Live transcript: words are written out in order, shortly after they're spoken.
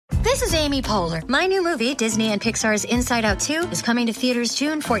This is Amy Poehler. My new movie, Disney and Pixar's Inside Out 2, is coming to theaters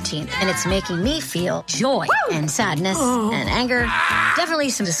June 14th, and it's making me feel joy and sadness and anger, definitely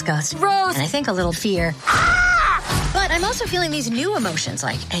some disgust, and I think a little fear. But I'm also feeling these new emotions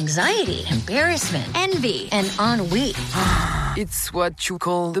like anxiety, embarrassment, envy, and ennui. It's what you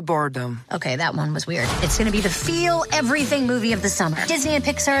call the boredom. Okay, that one was weird. It's going to be the feel everything movie of the summer. Disney and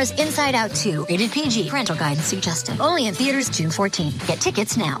Pixar's Inside Out 2. Rated PG. Parental guidance suggested. Only in theaters June 14th. Get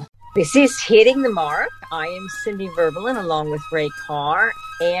tickets now. This is Hitting the Mark. I am Cindi Verbelun along with Ray Carr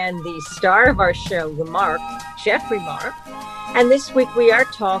and the star of our show, The Mark, Geoffrey Mark. And this week we are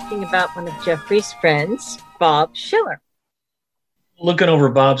talking about one of Geoffrey's friends, Bob Schiller. Looking over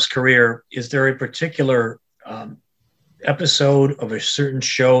Bob's career, is there a particular episode of a certain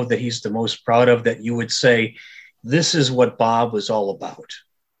show that he's the most proud of that you would say, this is what Bob was all about?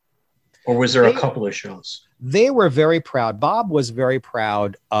 Or was there a couple of shows? They were very proud. Bob was very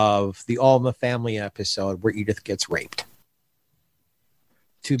proud of the All in the Family episode where Edith gets raped.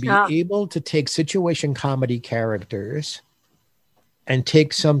 To be able to take situation comedy characters and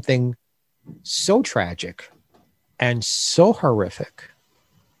take something so tragic and so horrific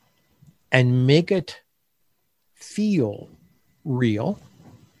and make it feel real.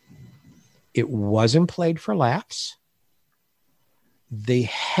 It wasn't played for laughs. They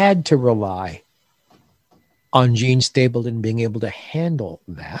had to rely on Jean Stapleton being able to handle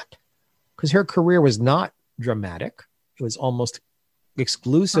that because her career was not dramatic. It was almost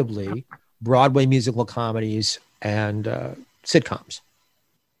exclusively Broadway musical comedies and sitcoms.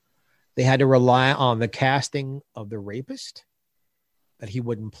 They had to rely on the casting of the rapist, that he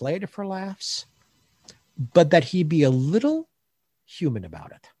wouldn't play it for laughs, but that he'd be a little human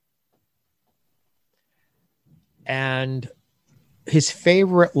about it. And his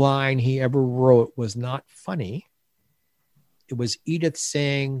favorite line he ever wrote was not funny. It was Edith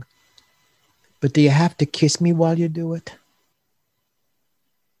saying, "But do you have to kiss me while you do it?"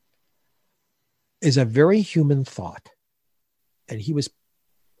 Is a very human thought. And he was,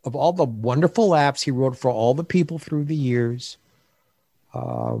 of all the wonderful laughs he wrote for all the people through the years,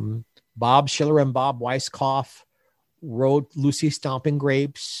 Bob Schiller and Bob Weisskopf wrote Lucy Stomping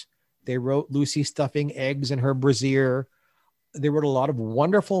Grapes. They wrote Lucy Stuffing Eggs in her brassiere. They wrote a lot of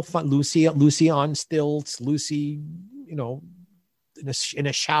wonderful fun. Lucy on stilts. Lucy, in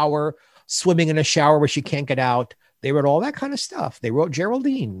a shower, swimming in a shower where she can't get out. They wrote all that kind of stuff. They wrote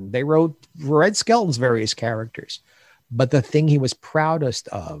Geraldine. They wrote Red Skelton's various characters. But the thing he was proudest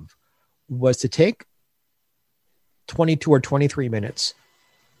of was to take 22 or 23 minutes,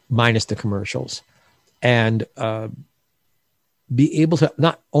 minus the commercials, and be able to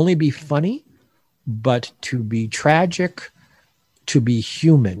not only be funny, but to be tragic, to be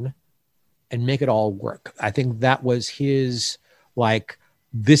human, and make it all work. I think that was his,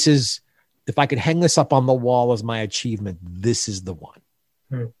 this is, if I could hang this up on the wall as my achievement, this is the one.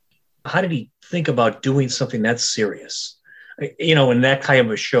 How did he think about doing something that serious, in that kind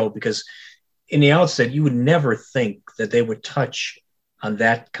of a show? Because in the outset, you would never think that they would touch on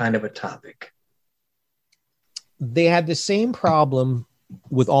that kind of a topic. They had the same problem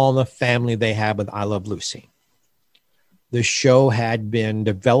with All in the Family they had with I Love Lucy. The show had been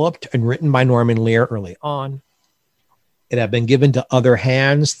developed and written by Norman Lear early on. It had been given to other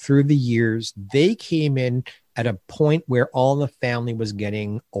hands through the years. They came in at a point where All in the Family was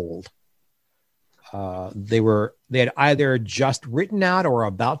getting old. They had either just written out or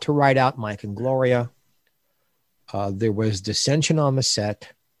about to write out Mike and Gloria. There was dissension on the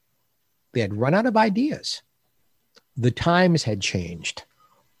set. They had run out of ideas. The times had changed.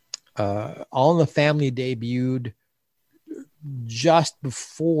 All in the Family debuted just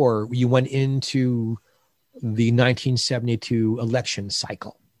before you went into the 1972 election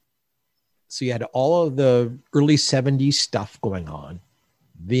cycle. So you had all of the early 70s stuff going on,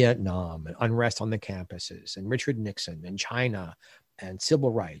 Vietnam and unrest on the campuses and Richard Nixon and China and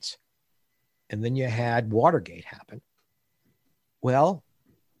civil rights. And then you had Watergate happen. Well,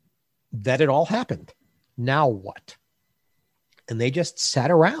 that had all happened. Now what? And they just sat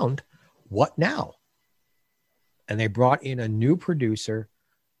around. What now? And they brought in a new producer,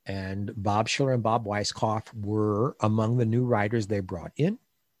 and Bob Schiller and Bob Weisskopf were among the new writers they brought in.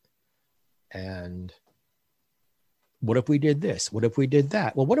 And what if we did this? What if we did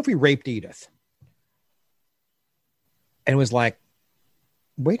that? Well, what if we raped Edith? And it was like,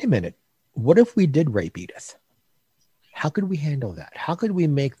 wait a minute. What if we did rape Edith? How could we handle that? How could we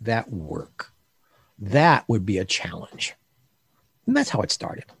make that work? That would be a challenge. And that's how it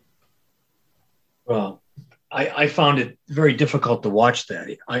started. Well, I found it very difficult to watch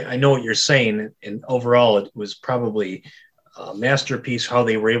that. I know what you're saying, and overall it was probably masterpiece how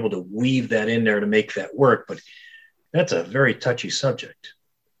they were able to weave that in there to make that work. But that's a very touchy subject.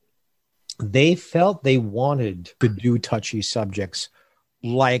 They felt they wanted to do touchy subjects,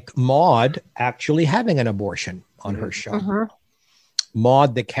 like Maude actually having an abortion on her show. Mm-hmm.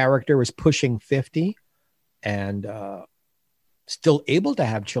 Maude, the character, was pushing 50 and still able to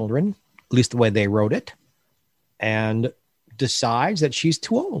have children, at least the way they wrote it, and decides that she's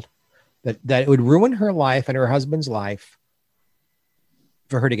too old, that it would ruin her life and her husband's life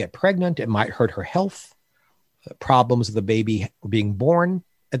for her to get pregnant. It might hurt her health. Problems of the baby being born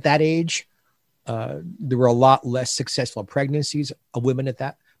at that age. There were a lot less successful pregnancies of women at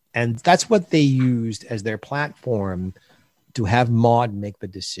that. And that's what they used as their platform to have Maude make the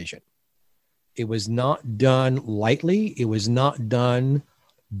decision. It was not done lightly. It was not done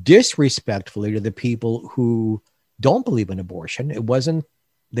disrespectfully to the people who don't believe in abortion. It wasn't,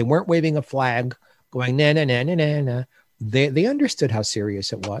 they weren't waving a flag going, na, na, na, na, na, na. They understood how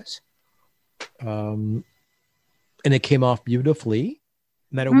serious it was. And it came off beautifully.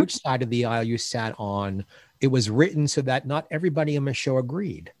 No matter which side of the aisle you sat on, it was written so that not everybody in the show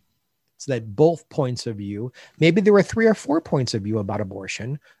agreed. So that both points of view, maybe there were 3 or 4 points of view about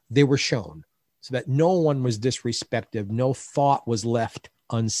abortion, they were shown so that no one was disrespected. No thought was left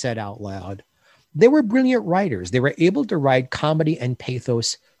unsaid out loud. They were brilliant writers. They were able to write comedy and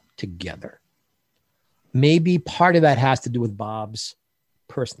pathos together. Maybe part of that has to do with Bob's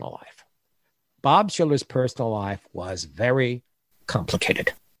personal life. Bob Schiller's personal life was very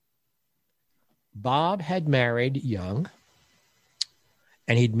complicated. Bob had married young,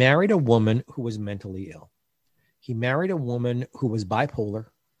 and he'd married a woman who was mentally ill. He married a woman who was bipolar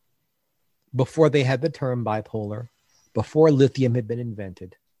before they had the term bipolar, before lithium had been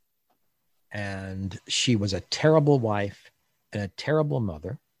invented. And she was a terrible wife and a terrible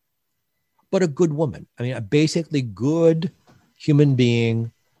mother, but a good woman. I mean, a basically good human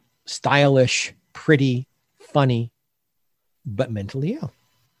being, stylish, pretty, funny, but mentally ill.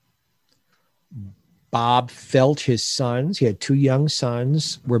 Bob felt his sons, he had 2 young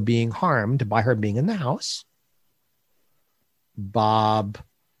sons, were being harmed by her being in the house. Bob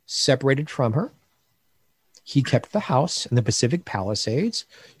separated from her. He kept the house in the Pacific Palisades.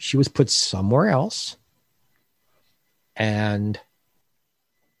 She was put somewhere else and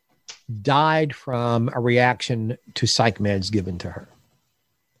died from a reaction to psych meds given to her.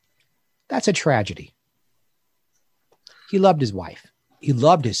 That's a tragedy. He loved his wife. He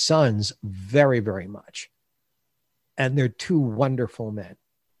loved his sons very, very much. And they're 2 wonderful men.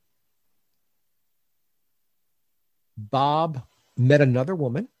 Bob met another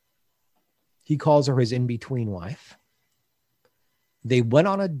woman. He calls her his in-between wife. They went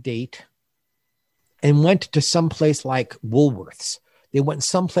on a date and went to some place like Woolworths. They went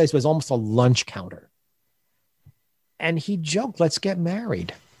someplace that was almost a lunch counter. And he joked, let's get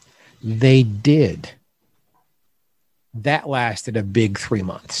married. They did. That lasted a big 3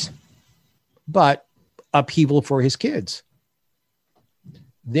 months. But upheaval for his kids.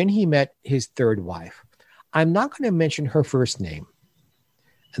 Then he met his 3rd wife. I'm not going to mention her first name.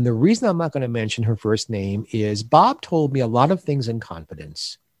 And the reason I'm not going to mention her first name is Bob told me a lot of things in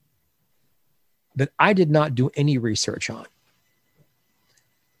confidence that I did not do any research on.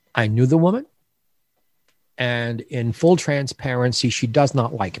 I knew the woman, and in full transparency, she does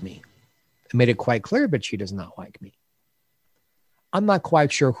not like me. I made it quite clear that she does not like me. I'm not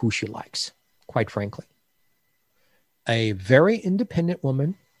quite sure who she likes, quite frankly. A very independent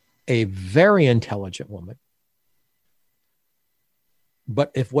woman, a very intelligent woman.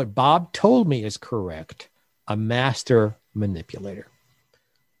 But if what Bob told me is correct, a master manipulator.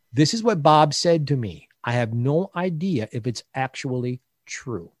 This is what Bob said to me. I have no idea if it's actually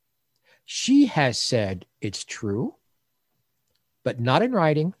true. She has said it's true, but not in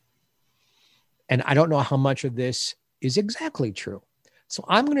writing. And I don't know how much of this is exactly true. So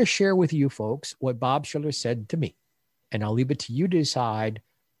I'm going to share with you folks what Bob Schiller said to me. And I'll leave it to you to decide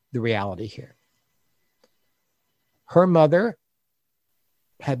the reality here. Her mother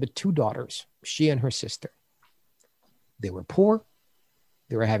had the 2 daughters, she and her sister. They were poor.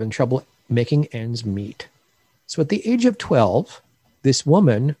 They were having trouble making ends meet. So at the age of 12, this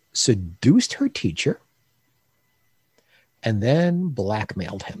woman seduced her teacher and then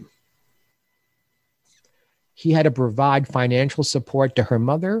blackmailed him. He had to provide financial support to her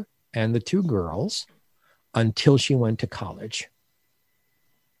mother and the 2 girls until she went to college.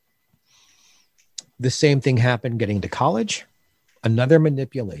 The same thing happened getting to college. Another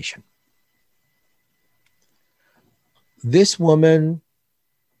manipulation. This woman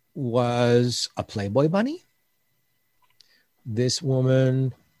was a Playboy bunny. This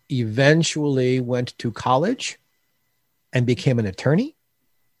woman eventually went to college and became an attorney.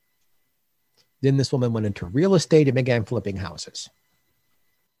 Then this woman went into real estate and began flipping houses.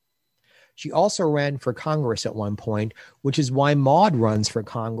 She also ran for Congress at one point, which is why Maude runs for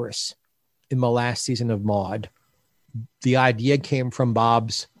Congress in the last season of Maude. The idea came from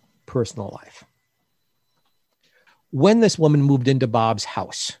Bob's personal life. When this woman moved into Bob's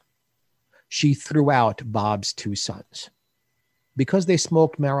house, she threw out Bob's two sons because they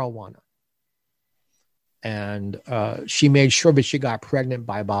smoked marijuana. And she made sure that she got pregnant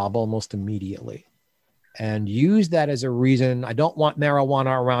by Bob almost immediately and used that as a reason. I don't want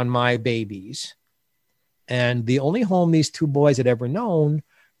marijuana around my babies. And the only home these two boys had ever known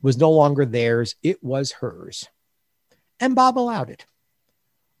was no longer theirs. It was hers. And Bob allowed it.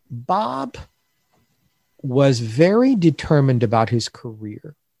 Bob was very determined about his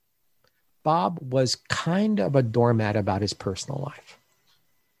career. Bob was kind of a doormat about his personal life.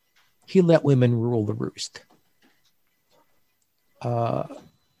 He let women rule the roost.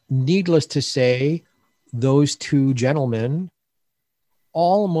 Needless to say, those two gentlemen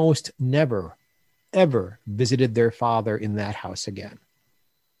almost never, ever visited their father in that house again.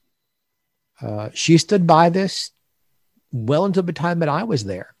 She stood by this well until the time that I was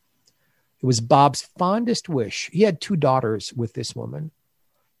there. It was Bob's fondest wish. He had two daughters with this woman,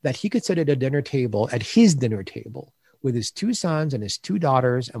 that he could sit at a dinner table, at his dinner table, with his two sons and his two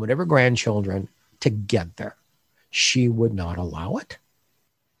daughters and whatever grandchildren together. She would not allow it.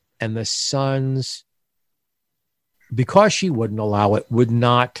 And the sons, because she wouldn't allow it, would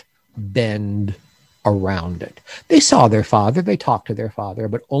not bend around it. They saw their father, they talked to their father,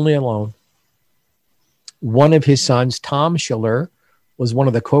 but only alone. One of his sons, Tom Schiller, was one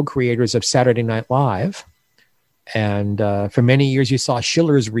of the co-creators of Saturday Night Live. And for many years, you saw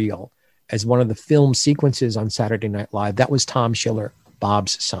Schiller's Reel as one of the film sequences on Saturday Night Live. That was Tom Schiller,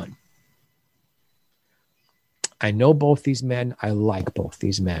 Bob's son. I know both these men. I like both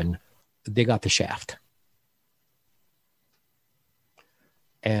these men. They got the shaft.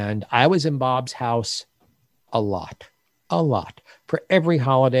 And I was in Bob's house a lot. For every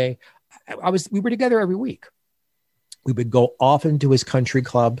holiday. We were together every week. We would go often to his country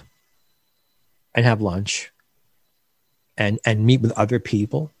club and have lunch and meet with other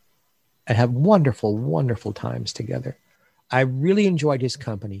people and have wonderful, wonderful times together. I really enjoyed his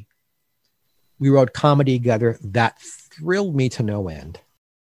company. We wrote comedy together. That thrilled me to no end.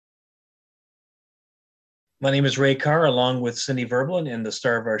 My name is Ray Carr, along with Cindi Verbelun and the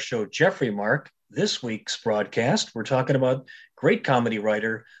star of our show, Geoffrey Mark. This week's broadcast, we're talking about great comedy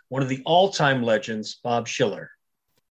writer, one of the all-time legends, Bob Schiller.